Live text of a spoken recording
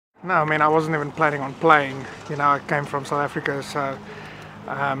No, I mean, I wasn't even planning on playing. You know, I came from South Africa, so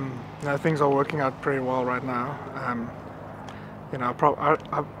you know, things are working out pretty well right now. You know,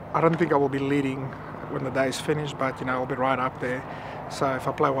 I don't think I will be leading when the day is finished, but you know, I'll be right up there. So if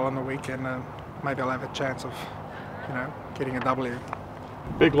I play well on the weekend, maybe I'll have a chance of, you know, getting a W.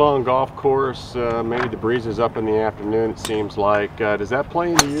 Big long golf course, maybe the breeze is up in the afternoon, it seems like. Does that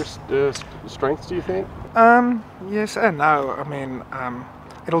play into your strengths, do you think? Yes and no. I mean,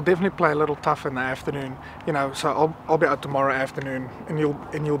 it'll definitely play a little tough in the afternoon. You know, so I'll be out tomorrow afternoon, and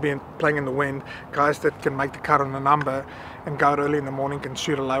you'll be playing in the wind. Guys that can make the cut on the number and go out early in the morning can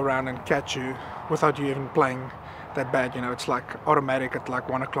shoot a low round and catch you without you even playing that bad. You know, it's like automatic at like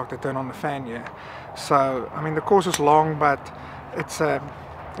 1 o'clock they turn on the fan. Yeah. So I mean, the course is long, but it's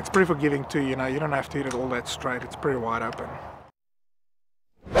pretty forgiving too. You know, you don't have to hit it all that straight. It's pretty wide open.